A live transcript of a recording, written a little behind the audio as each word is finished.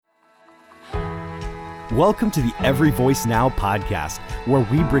Welcome to the Every Voice Now podcast, where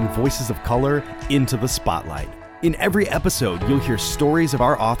we bring voices of color into the spotlight. In every episode, you'll hear stories of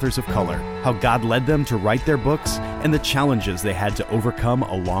our authors of color, how God led them to write their books, and the challenges they had to overcome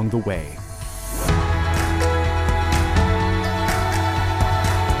along the way.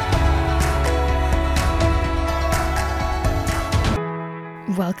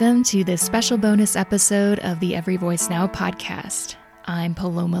 Welcome to this special bonus episode of the Every Voice Now podcast. I'm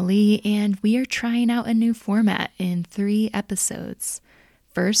Paloma Lee, and we are trying out a new format in 3 episodes.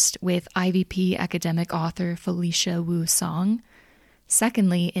 First, with IVP academic author Felicia Wu Song.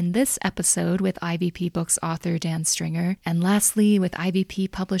 Secondly, in this episode with IVP Books author Dan Stringer. And lastly, with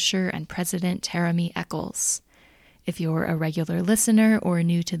IVP publisher and president Jeremy Eccles. If you're a regular listener or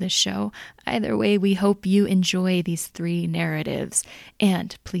new to the show, either way, we hope you enjoy these 3 narratives.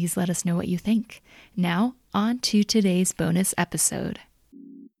 And please let us know what you think. Now, on to today's bonus episode.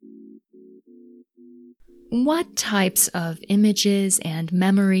 What types of images and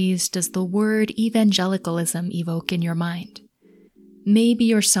memories does the word evangelicalism evoke in your mind? Maybe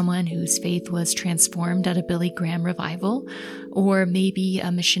you're someone whose faith was transformed at a Billy Graham revival, or maybe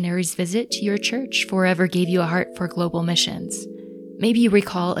a missionary's visit to your church forever gave you a heart for global missions. Maybe you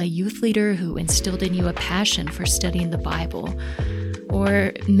recall a youth leader who instilled in you a passion for studying the Bible.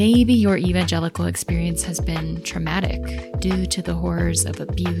 Or maybe your evangelical experience has been traumatic due to the horrors of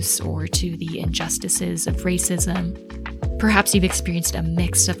abuse or to the injustices of racism. Perhaps you've experienced a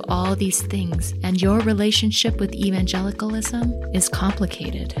mix of all these things, and your relationship with evangelicalism is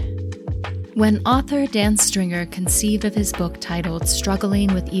complicated. When author Dan Stringer conceived of his book titled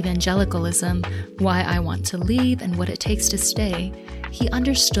Struggling with Evangelicalism, Why I Want to Leave and What It Takes to Stay, he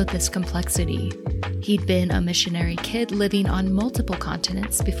understood this complexity. He'd been a missionary kid living on multiple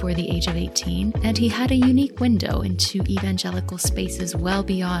continents before the age of 18, and he had a unique window into evangelical spaces well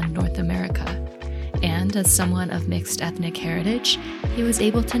beyond North America. And as someone of mixed ethnic heritage, he was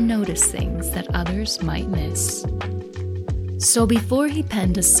able to notice things that others might miss. So before he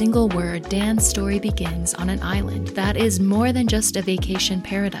penned a single word, Dan's story begins on an island that is more than just a vacation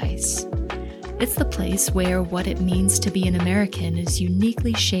paradise. It's the place where what it means to be an American is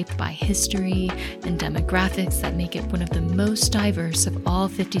uniquely shaped by history and demographics that make it one of the most diverse of all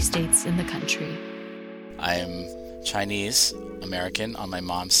 50 states in the country. I am Chinese American on my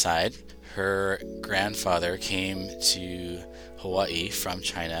mom's side. Her grandfather came to Hawaii from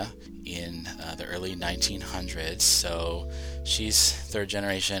China in the early 1900s, so she's 3rd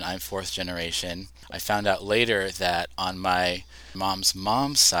generation, I'm 4th generation. I found out later that on my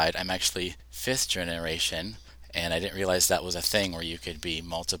mom's side, I'm actually 5th generation, and I didn't realize that was a thing where you could be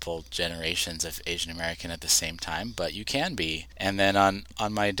multiple generations of Asian American at the same time, but you can be. And then on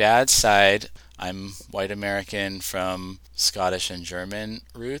my dad's side, I'm white American from Scottish and German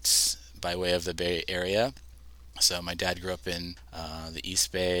roots by way of the Bay Area. So my dad grew up in the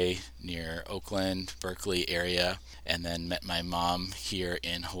East Bay near Oakland, Berkeley area, and then met my mom here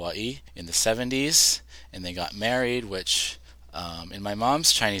in Hawaii in the 70s, and they got married, which in my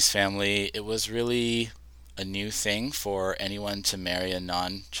mom's Chinese family, it was really a new thing for anyone to marry a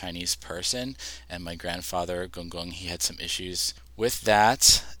non-Chinese person, and my grandfather, Gong, he had some issues with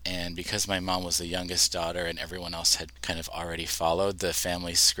that, and because my mom was the youngest daughter and everyone else had kind of already followed the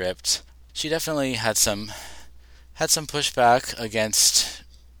family script, she definitely had some pushback against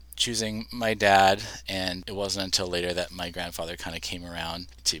choosing my dad, and it wasn't until later that my grandfather kind of came around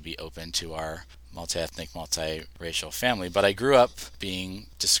to be open to our multi-ethnic, multi-racial family. But I grew up being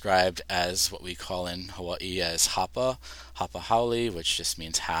described as what we call in Hawaii as hapa haole, which just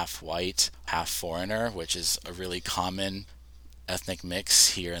means half white, half foreigner, which is a really common ethnic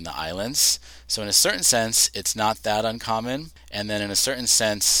mix here in the islands. So in a certain sense, it's not that uncommon. And then in a certain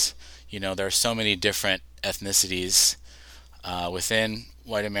sense, there are so many different ethnicities within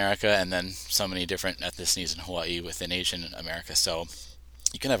white America, and then so many different ethnicities in Hawaii within Asian America. So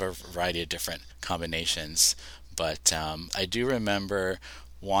you can have a variety of different combinations. But I do remember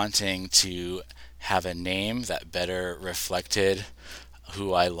wanting to have a name that better reflected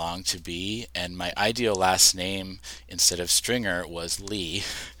who I longed to be, and my ideal last name instead of Stringer was Lee.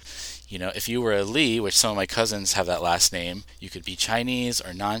 If you were a Lee, which some of my cousins have that last name, you could be Chinese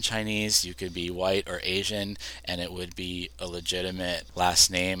or non-Chinese, you could be white or Asian, and it would be a legitimate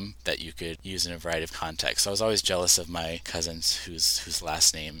last name that you could use in a variety of contexts. So I was always jealous of my cousins whose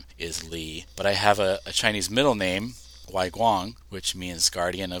last name is Lee. But I have a Chinese middle name, Wai Guang, which means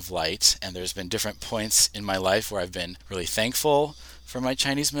guardian of light. And there's been different points in my life where I've been really thankful for my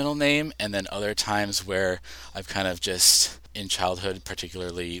Chinese middle name, and then other times where I've kind of just, in childhood,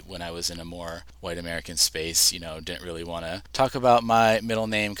 particularly when I was in a more white American space, didn't really want to talk about my middle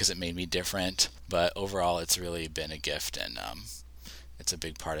name because it made me different. But overall, it's really been a gift, and it's a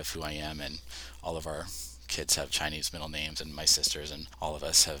big part of who I am, and all of our kids have Chinese middle names, and my sisters and all of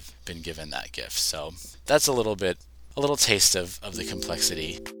us have been given that gift. So that's a little taste of the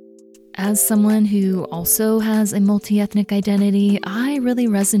complexity. As someone who also has a multi-ethnic identity, I really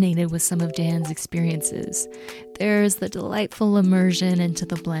resonated with some of Dan's experiences. There's the delightful immersion into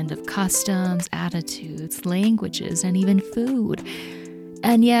the blend of customs, attitudes, languages, and even food.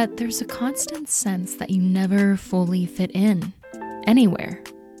 And yet, there's a constant sense that you never fully fit in, anywhere.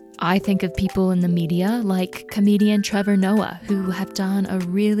 I think of people in the media like comedian Trevor Noah, who have done a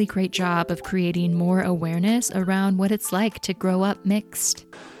really great job of creating more awareness around what it's like to grow up mixed.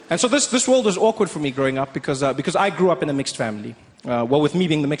 And so this world was awkward for me growing up because I grew up in a mixed family. With me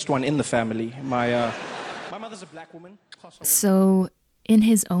being the mixed one in the family. My mother's a black woman. So, in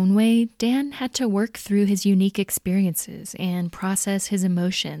his own way, Dan had to work through his unique experiences and process his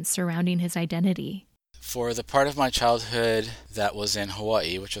emotions surrounding his identity. For the part of my childhood that was in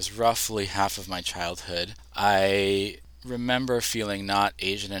Hawaii, which was roughly half of my childhood, I remember feeling not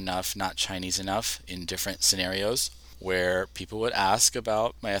Asian enough, not Chinese enough in different scenarios where people would ask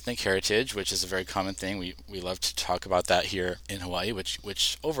about my ethnic heritage, which is a very common thing. We love to talk about that here in Hawaii,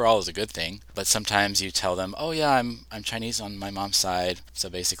 which overall is a good thing. But sometimes you tell them, oh yeah, I'm Chinese on my mom's side, so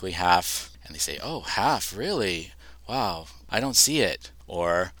basically half. And they say, oh, half, really? Wow, I don't see it.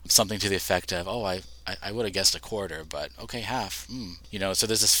 Or something to the effect of, oh, I would have guessed a quarter, but okay, half. So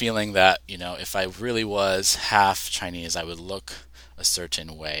there's this feeling that, if I really was half Chinese, I would look a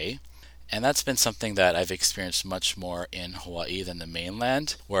certain way. And that's been something that I've experienced much more in Hawaii than the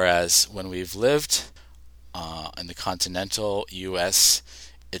mainland. Whereas when we've lived in the continental U.S.,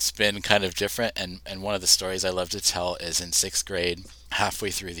 it's been kind of different. And one of the stories I love to tell is in 6th grade,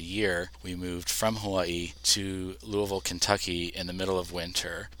 halfway through the year, we moved from Hawaii to Louisville, Kentucky in the middle of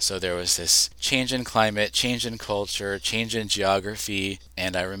winter. So there was this change in climate, change in culture, change in geography.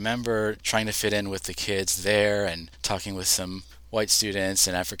 And I remember trying to fit in with the kids there and talking with some white students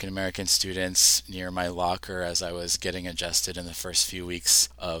and African American students near my locker as I was getting adjusted in the first few weeks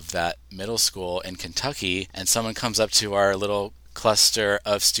of that middle school in Kentucky. And someone comes up to our little cluster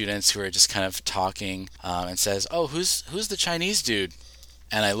of students who are just kind of talking and says, oh, who's the Chinese dude?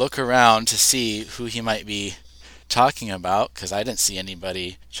 And I look around to see who he might be talking about because I didn't see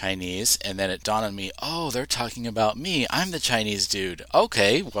anybody Chinese. And then it dawned on me, oh, they're talking about me. I'm the Chinese dude.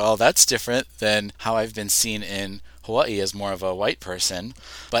 Okay, well, that's different than how I've been seen in Hawaii as more of a white person.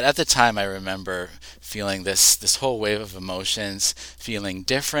 But at the time, I remember feeling this whole wave of emotions, feeling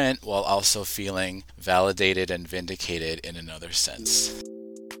different while also feeling validated and vindicated in another sense.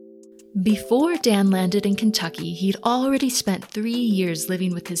 Before Dan landed in Kentucky, he'd already spent 3 years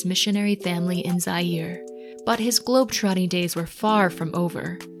living with his missionary family in Zaire. But his globetrotting days were far from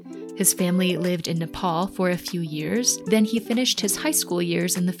over. His family lived in Nepal for a few years, then he finished his high school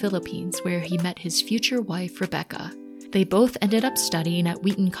years in the Philippines, where he met his future wife, Rebecca. They both ended up studying at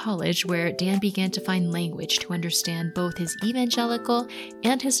Wheaton College, where Dan began to find language to understand both his evangelical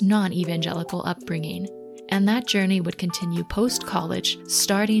and his non-evangelical upbringing. And that journey would continue post-college,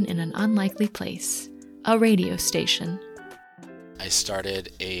 starting in an unlikely place, a radio station. I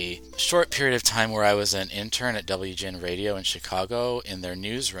started a short period of time where I was an intern at WGN Radio in Chicago in their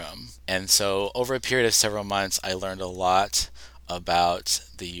newsroom. And so over a period of several months, I learned a lot about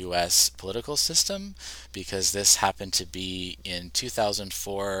the U.S. political system because this happened to be in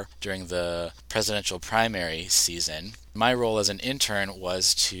 2004 during the presidential primary season. My role as an intern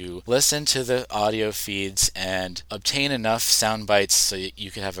was to listen to the audio feeds and obtain enough sound bites so you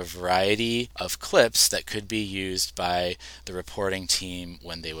could have a variety of clips that could be used by the reporting team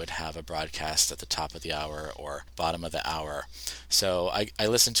when they would have a broadcast at the top of the hour or bottom of the hour. So I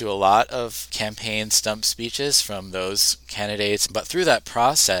listened to a lot of campaign stump speeches from those candidates, but through that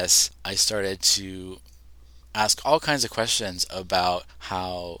process, I started to ask all kinds of questions about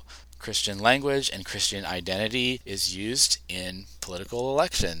how Christian language and Christian identity is used in political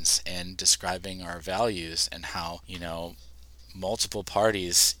elections and describing our values and how, multiple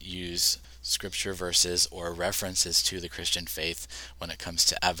parties use scripture verses or references to the Christian faith when it comes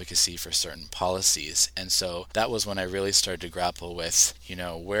to advocacy for certain policies. And so that was when I really started to grapple with,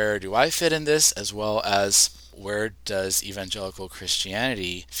 where do I fit in this, as well as where does evangelical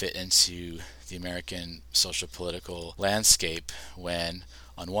Christianity fit into the American social political landscape when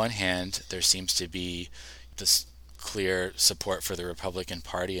on one hand there seems to be this clear support for the Republican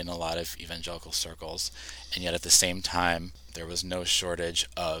Party in a lot of evangelical circles, and yet at the same time there was no shortage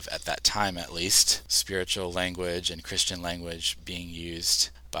of, at that time at least, spiritual language and Christian language being used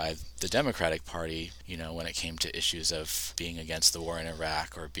by the Democratic Party, when it came to issues of being against the war in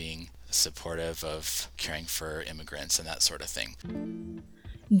Iraq or being supportive of caring for immigrants and that sort of thing.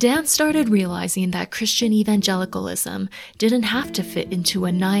 Dan started realizing that Christian evangelicalism didn't have to fit into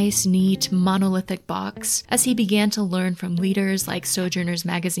a nice, neat, monolithic box as he began to learn from leaders like Sojourners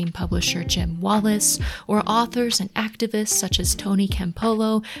magazine publisher Jim Wallace, or authors and activists such as Tony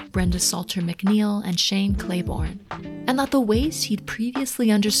Campolo, Brenda Salter McNeil, and Shane Claiborne. And that the ways he'd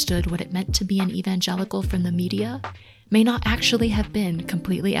previously understood what it meant to be an evangelical from the media may not actually have been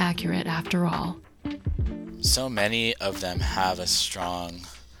completely accurate after all. So many of them have a strong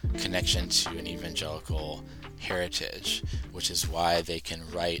connection to an evangelical heritage, which is why they can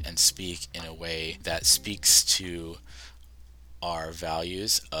write and speak in a way that speaks to our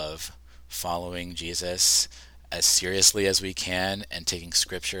values of following Jesus as seriously as we can and taking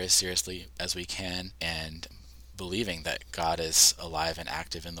Scripture as seriously as we can and believing that God is alive and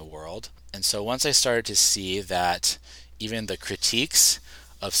active in the world. And so once I started to see that even the critiques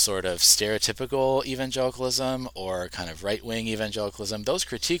of sort of stereotypical evangelicalism or kind of right-wing evangelicalism, those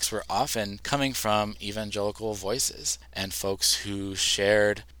critiques were often coming from evangelical voices and folks who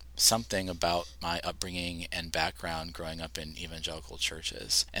shared something about my upbringing and background growing up in evangelical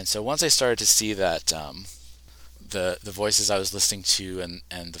churches. And so once I started to see that the voices I was listening to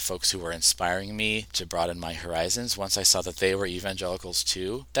and the folks who were inspiring me to broaden my horizons, once I saw that they were evangelicals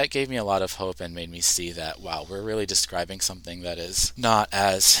too, that gave me a lot of hope and made me see that, wow, we're really describing something that is not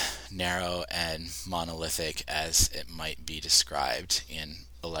as narrow and monolithic as it might be described in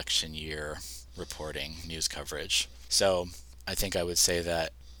election year reporting, news coverage. So I think I would say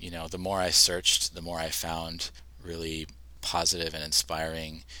that, the more I searched, the more I found really positive and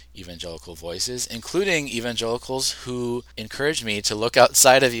inspiring evangelical voices, including evangelicals who encouraged me to look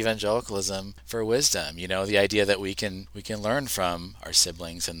outside of evangelicalism for wisdom. The idea that we can learn from our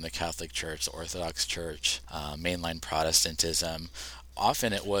siblings in the Catholic Church, the Orthodox Church, mainline Protestantism.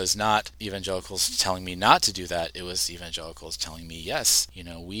 Often it was not evangelicals telling me not to do that. It was evangelicals telling me, yes,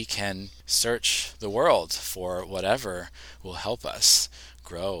 we can search the world for whatever will help us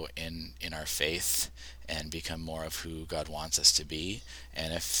grow in our faith and become more of who God wants us to be.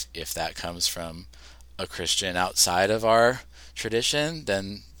 And if that comes from a Christian outside of our tradition,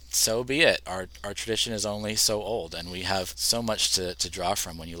 then so be it. Our tradition is only so old, and we have so much to draw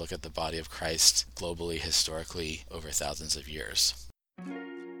from when you look at the body of Christ globally, historically, over thousands of years.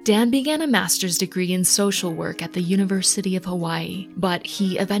 Dan began a master's degree in social work at the University of Hawaii, but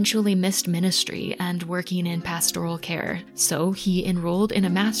he eventually missed ministry and working in pastoral care, so he enrolled in a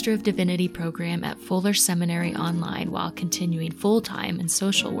Master of Divinity program at Fuller Seminary Online while continuing full-time in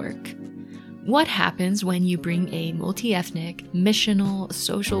social work. What happens when you bring a multi-ethnic, missional,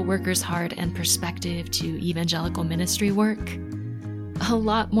 social worker's heart and perspective to evangelical ministry work? A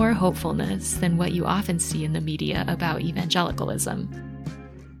lot more hopefulness than what you often see in the media about evangelicalism.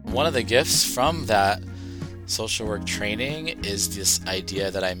 One of the gifts from that social work training is this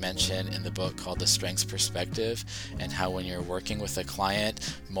idea that I mentioned in the book called The Strengths Perspective, and how when you're working with a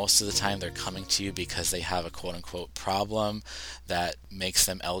client, most of the time they're coming to you because they have a quote-unquote problem that makes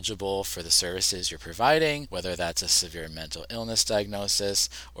them eligible for the services you're providing, whether that's a severe mental illness diagnosis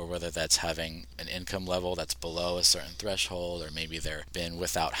or whether that's having an income level that's below a certain threshold, or maybe they've been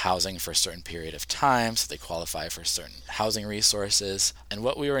without housing for a certain period of time, so they qualify for certain housing resources. And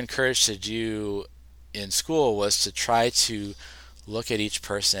what we were encouraged to do in school was to try to look at each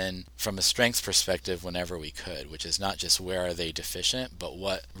person from a strengths perspective whenever we could, which is not just where are they deficient, but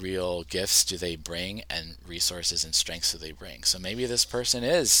what real gifts do they bring and resources and strengths do they bring. So maybe this person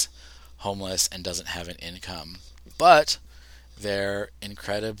is homeless and doesn't have an income, but they're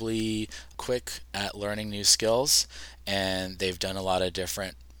incredibly quick at learning new skills, and they've done a lot of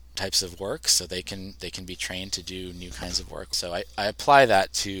different types of work, so they can be trained to do new kinds of work. So I apply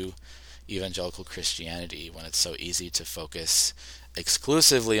that to evangelical Christianity when it's so easy to focus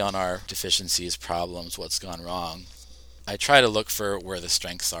exclusively on our deficiencies, problems, what's gone wrong. I try to look for where the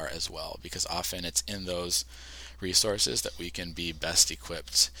strengths are as well, because often it's in those resources that we can be best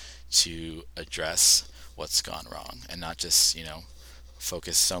equipped to address what's gone wrong, and not just,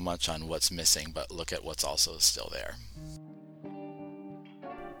 focus so much on what's missing, but look at what's also still there.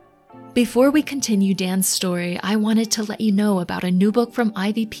 Before we continue Dan's story, I wanted to let you know about a new book from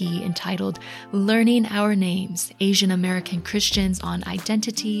IVP entitled Learning Our Names, Asian American Christians on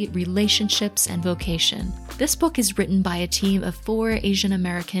Identity, Relationships, and Vocation. This book is written by a team of 4 Asian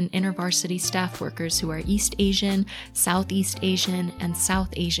American InterVarsity staff workers who are East Asian, Southeast Asian, and South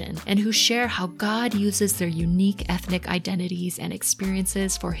Asian, and who share how God uses their unique ethnic identities and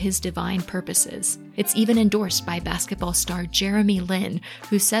experiences for His divine purposes. It's even endorsed by basketball star Jeremy Lin,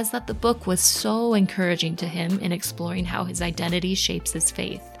 who says that the book was so encouraging to him in exploring how his identity shapes his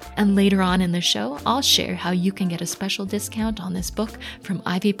faith. And later on in the show, I'll share how you can get a special discount on this book from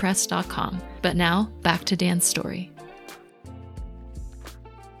ivypress.com. But now, back to Dan's story.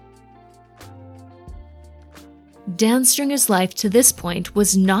 Dan Stringer's life to this point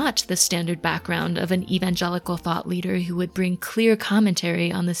was not the standard background of an evangelical thought leader who would bring clear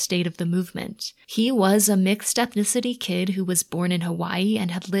commentary on the state of the movement. He was a mixed ethnicity kid who was born in Hawaii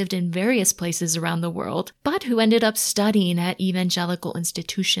and had lived in various places around the world, but who ended up studying at evangelical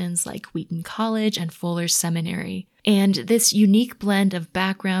institutions like Wheaton College and Fuller Seminary. And this unique blend of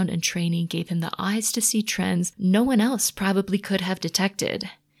background and training gave him the eyes to see trends no one else probably could have detected.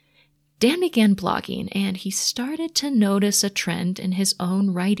 Dan began blogging, and he started to notice a trend in his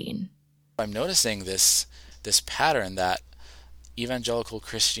own writing. I'm noticing this pattern that evangelical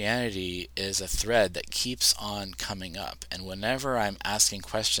Christianity is a thread that keeps on coming up. And whenever I'm asking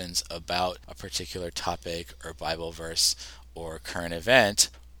questions about a particular topic or Bible verse or current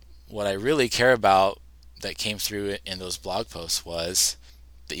event, what I really care about that came through in those blog posts was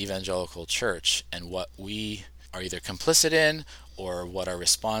the evangelical church and what we are either complicit in, or what our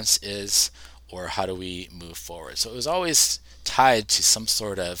response is, or how do we move forward. So it was always tied to some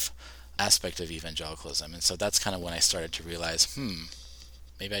sort of aspect of evangelicalism. And so that's kind of when I started to realize,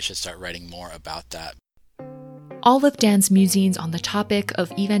 maybe I should start writing more about that. All of Dan's musings on the topic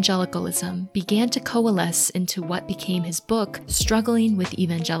of evangelicalism began to coalesce into what became his book, Struggling with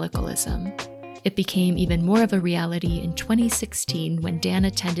Evangelicalism. It became even more of a reality in 2016 when Dan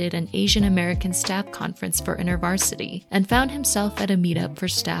attended an Asian American staff conference for InterVarsity and found himself at a meetup for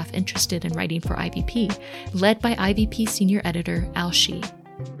staff interested in writing for IVP, led by IVP senior editor Al Shih.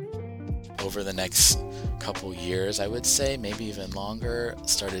 Over the next couple years, I would say, maybe even longer,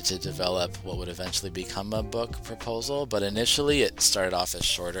 started to develop what would eventually become a book proposal. But initially it started off as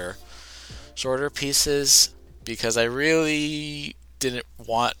shorter pieces because I really didn't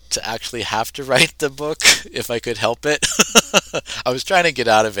want to actually have to write the book if I could help it. I was trying to get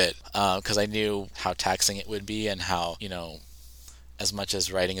out of it because I knew how taxing it would be and how, as much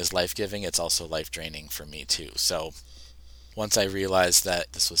as writing is life-giving, it's also life-draining for me too. So once I realized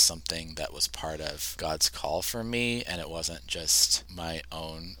that this was something that was part of God's call for me and it wasn't just my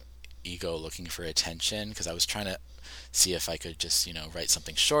own ego looking for attention, because I was trying to see if I could just, write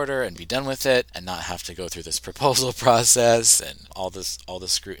something shorter and be done with it and not have to go through this proposal process and all the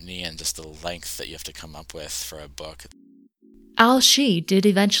scrutiny and just the length that you have to come up with for a book. Al Shih did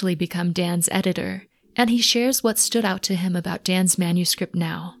eventually become Dan's editor, and he shares what stood out to him about Dan's manuscript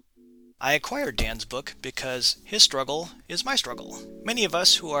now. I acquired Dan's book because his struggle is my struggle. Many of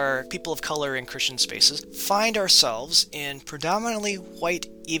us who are people of color in Christian spaces find ourselves in predominantly white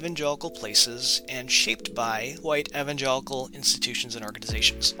evangelical places and shaped by white evangelical institutions and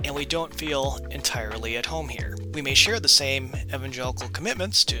organizations, and we don't feel entirely at home here. We may share the same evangelical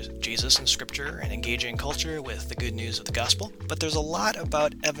commitments to Jesus and Scripture and engaging culture with the good news of the gospel, but there's a lot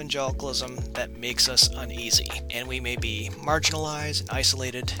about evangelicalism that makes us uneasy, and we may be marginalized and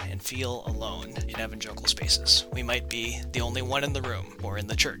isolated and feel alone in evangelical spaces. We might be the only one in the room, or in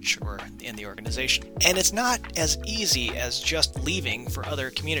the church, or in the organization. And it's not as easy as just leaving for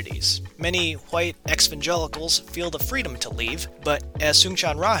other communities. Many white ex-evangelicals feel the freedom to leave, but as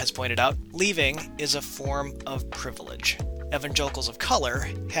Soong-Chan Rah has pointed out, leaving is a form of privilege. Evangelicals of color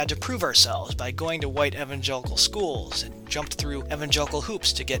had to prove ourselves by going to white evangelical schools and jumped through evangelical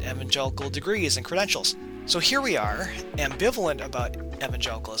hoops to get evangelical degrees and credentials. So here we are, ambivalent about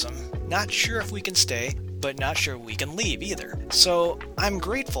evangelicalism, not sure if we can stay, but not sure we can leave either. So I'm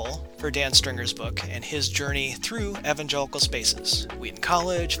grateful for Dan Stringer's book and his journey through evangelical spaces. Wheaton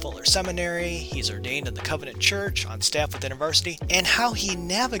College, Fuller Seminary, he's ordained in the Covenant Church, on staff with InterVarsity, and how he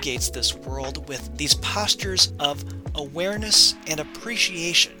navigates this world with these postures of awareness and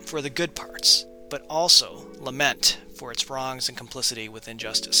appreciation for the good parts, but also lament for its wrongs and complicity with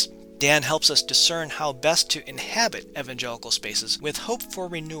injustice. Dan helps us discern how best to inhabit evangelical spaces with hope for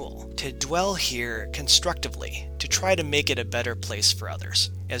renewal, to dwell here constructively, to try to make it a better place for others.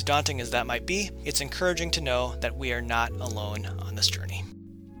 As daunting as that might be, it's encouraging to know that we are not alone on this journey.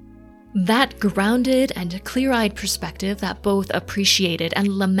 That grounded and clear-eyed perspective that both appreciated and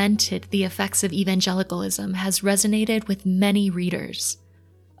lamented the effects of evangelicalism has resonated with many readers.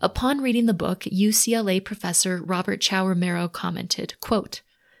 Upon reading the book, UCLA professor Robert Chow Romero commented, quote,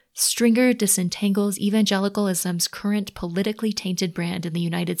 "Stringer disentangles evangelicalism's current politically tainted brand in the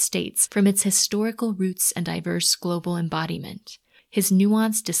United States from its historical roots and diverse global embodiment. His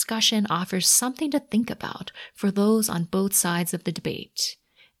nuanced discussion offers something to think about for those on both sides of the debate."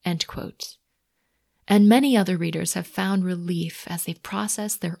 End quote. And many other readers have found relief as they've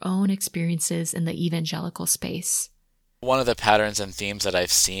processed their own experiences in the evangelical space. One of the patterns and themes that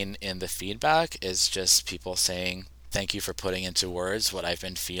I've seen in the feedback is just people saying, "Thank you for putting into words what I've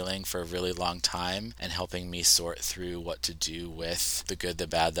been feeling for a really long time and helping me sort through what to do with the good, the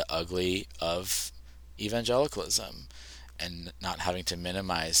bad, the ugly of evangelicalism, and not having to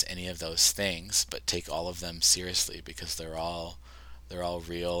minimize any of those things, but take all of them seriously because they're all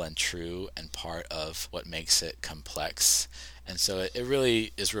real and true and part of what makes it complex." And so it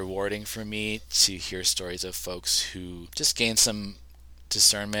really is rewarding for me to hear stories of folks who just gain some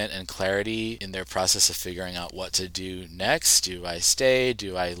discernment and clarity in their process of figuring out what to do next. Do I stay?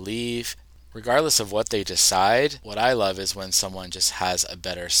 Do I leave? Regardless of what they decide, what I love is when someone just has a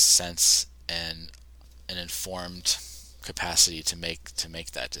better sense and an informed capacity to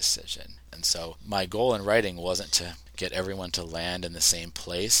make that decision. And so my goal in writing wasn't to get everyone to land in the same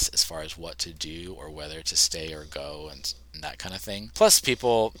place as far as what to do or whether to stay or go and that kind of thing. Plus,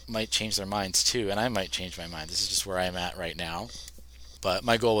 people might change their minds too, and I might change my mind. This is just where I'm at right now. But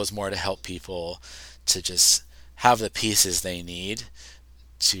my goal was more to help people to just have the pieces they need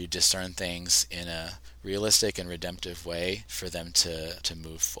to discern things in a realistic and redemptive way for them to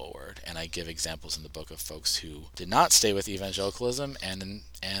move forward. And I give examples in the book of folks who did not stay with evangelicalism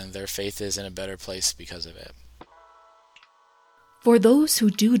and their faith is in a better place because of it. For those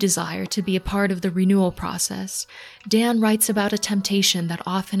who do desire to be a part of the renewal process, Dan writes about a temptation that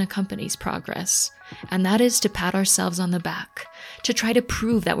often accompanies progress, and that is to pat ourselves on the back, to try to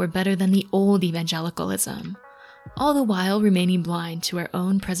prove that we're better than the old evangelicalism, all the while remaining blind to our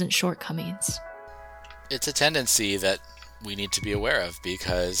own present shortcomings. It's a tendency that we need to be aware of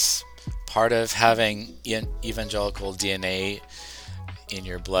because part of having evangelical DNA in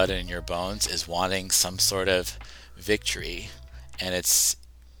your blood and in your bones is wanting some sort of victory. And it's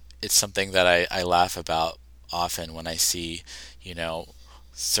something that I laugh about often when I see,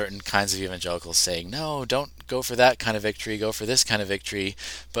 certain kinds of evangelicals saying, "No, don't go for that kind of victory, go for this kind of victory."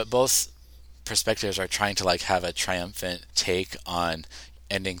 But both perspectives are trying to have a triumphant take on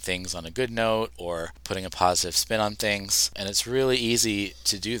ending things on a good note or putting a positive spin on things. And it's really easy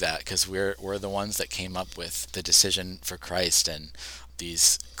to do that because we're the ones that came up with the decision for Christ and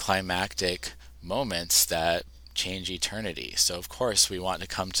these climactic moments that change eternity. So of course we want to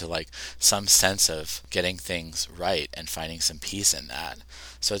come to some sense of getting things right and finding some peace in that.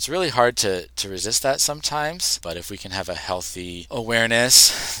 So it's really hard to resist that sometimes, but if we can have a healthy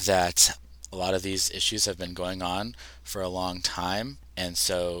awareness that a lot of these issues have been going on for a long time, and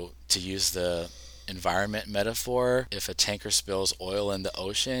so to use the environment metaphor, if a tanker spills oil in the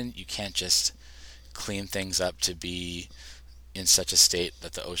ocean, you can't just clean things up to be in such a state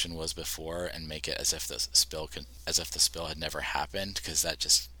that the ocean was before and make it as if the spill had never happened, because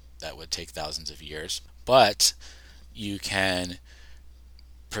that would take thousands of years. But you can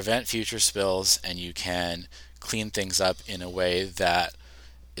prevent future spills and you can clean things up in a way that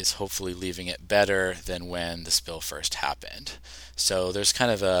is hopefully leaving it better than when the spill first happened. So there's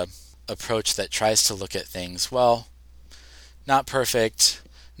kind of a approach that tries to look at things, well, not perfect,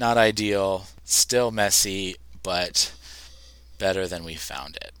 not ideal, still messy, but better than we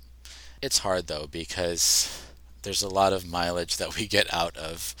found it. It's hard though, because there's a lot of mileage that we get out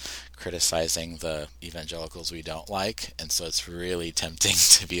of criticizing the evangelicals we don't like, and so it's really tempting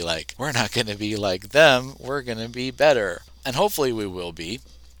to be like, we're not going to be like them, we're going to be better. And hopefully we will be.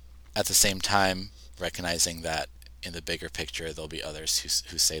 At the same time, recognizing that in the bigger picture there'll be others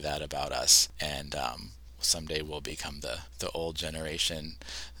who say that about us, and someday we'll become the old generation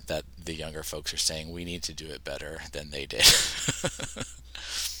that the younger folks are saying we need to do it better than they did.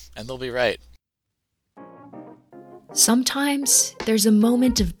 And they'll be right. Sometimes there's a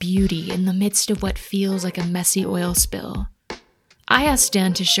moment of beauty in the midst of what feels like a messy oil spill. I asked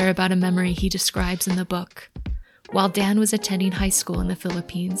Dan to share about a memory he describes in the book. While Dan was attending high school in the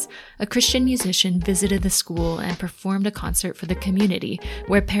Philippines, a Christian musician visited the school and performed a concert for the community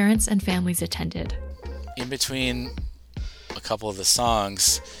where parents and families attended. In between a couple of the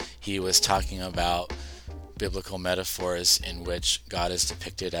songs, he was talking about biblical metaphors in which God is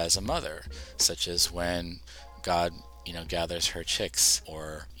depicted as a mother, such as when God gathers her chicks,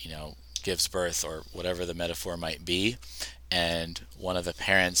 or, gives birth, or whatever the metaphor might be. And one of the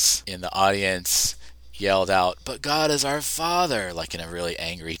parents in the audience yelled out, "But God is our Father," like in a really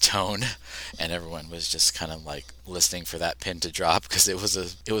angry tone. And everyone was just kind of like listening for that pin to drop, because it was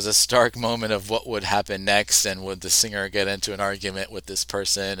a stark moment of what would happen next, and would the singer get into an argument with this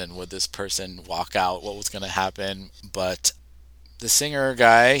person, and would this person walk out, what was going to happen. But the singer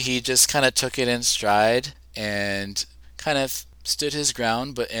guy, he just kind of took it in stride and kind of stood his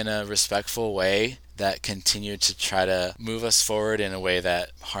ground, but in a respectful way that continued to try to move us forward in a way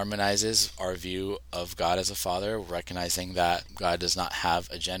that harmonizes our view of God as a father, recognizing that God does not have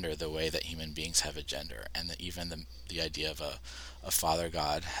a gender the way that human beings have a gender, and that even the idea of a father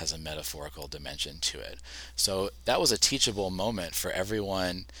God has a metaphorical dimension to it. So that was a teachable moment for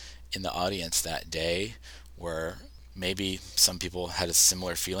everyone in the audience that day, where maybe some people had a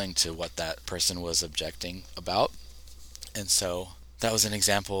similar feeling to what that person was objecting about. And so that was an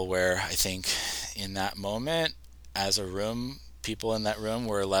example where I think in that moment, as a room, people in that room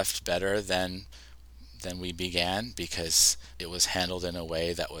were left better than we began, because it was handled in a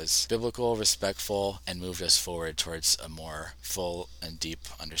way that was biblical, respectful, and moved us forward towards a more full and deep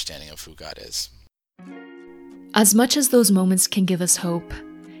understanding of who God is. As much as those moments can give us hope,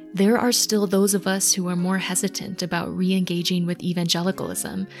 there are still those of us who are more hesitant about re-engaging with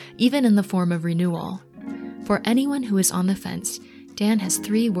evangelicalism, even in the form of renewal. For anyone who is on the fence, Dan has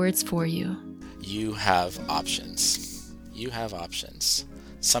 3 words for you. You have options. You have options.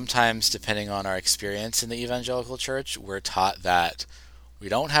 Sometimes, depending on our experience in the evangelical church, we're taught that we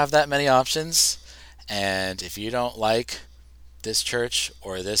don't have that many options, and if you don't like this church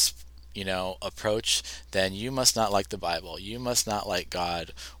or this approach, then you must not like the Bible. You must not like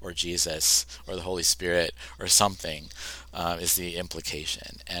God or Jesus or the Holy Spirit or something, is the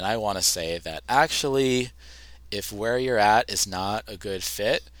implication. And I want to say that actually, if where you're at is not a good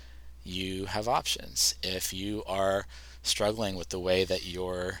fit, you have options. If you are struggling with the way that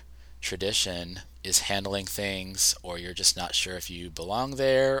your tradition is handling things, or you're just not sure if you belong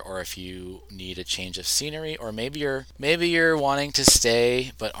there, or if you need a change of scenery, or maybe you're wanting to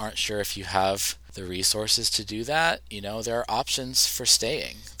stay but aren't sure if you have the resources to do that, there are options for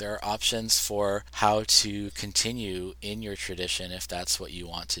staying. There are options for how to continue in your tradition if that's what you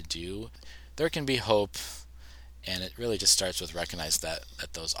want to do. There can be hope, and it really just starts with recognize that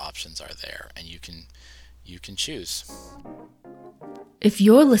those options are there, and you can choose. If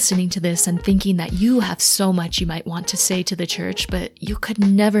you're listening to this and thinking that you have so much you might want to say to the church, but you could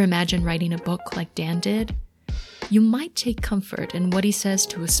never imagine writing a book like Dan did, you might take comfort in what he says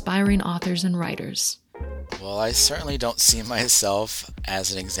to aspiring authors and writers. Well, I certainly don't see myself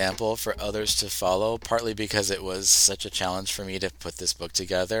as an example for others to follow, partly because it was such a challenge for me to put this book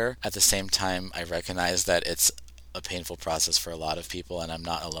together. At the same time, I recognize that it's a painful process for a lot of people, and I'm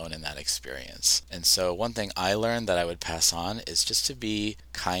not alone in that experience. And so one thing I learned that I would pass on is just to be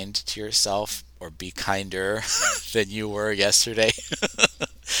kind to yourself, or be kinder than you were yesterday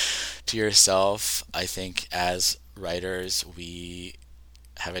to yourself. I think as writers, we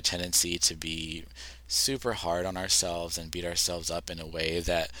have a tendency to be super hard on ourselves and beat ourselves up in a way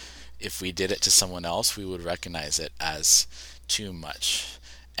that if we did it to someone else, we would recognize it as too much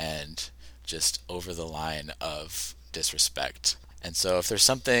and just over the line of disrespect. And so if there's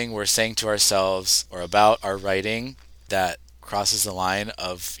something we're saying to ourselves or about our writing that crosses the line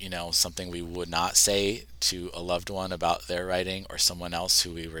of, something we would not say to a loved one about their writing, or someone else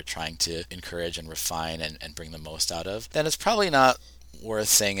who we were trying to encourage and refine and bring the most out of, then it's probably not worth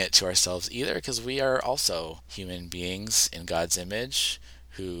saying it to ourselves either, because we are also human beings in God's image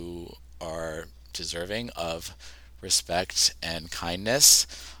who are deserving of respect and kindness.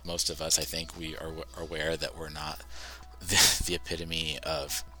 Most of us, I think, we are aware that we're not the epitome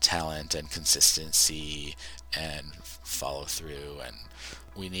of talent and consistency and follow through, and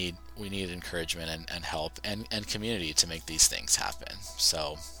we need encouragement and help and community to make these things happen.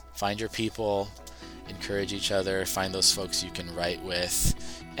 So find your people, encourage each other, find those folks you can write with,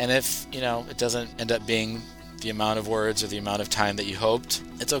 and if it doesn't end up being the amount of words or the amount of time that you hoped,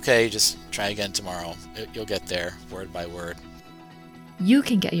 it's okay. Just try again tomorrow. You'll get there, word by word. You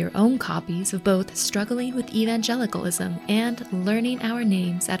can get your own copies of both Struggling with Evangelicalism and Learning Our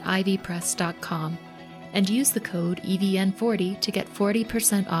Names at ivypress.com, and use the code EVN40 to get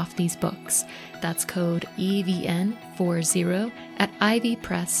 40% off these books. That's code EVN40 at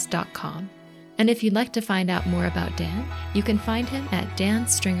ivypress.com. And if you'd like to find out more about Dan, you can find him at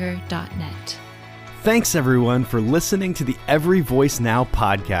danstringer.net. Thanks, everyone, for listening to the Every Voice Now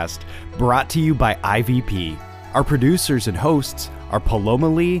podcast, brought to you by IVP. Our producers and hosts are Paloma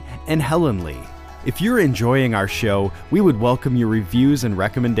Lee and Helen Lee. If you're enjoying our show, we would welcome your reviews and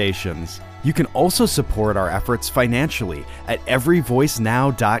recommendations. You can also support our efforts financially at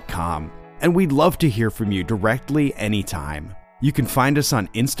everyvoicenow.com, and we'd love to hear from you directly anytime. You can find us on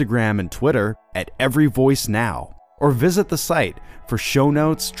Instagram and Twitter at everyvoicenow, or visit the site for show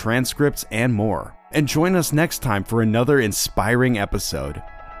notes, transcripts, and more. And join us next time for another inspiring episode.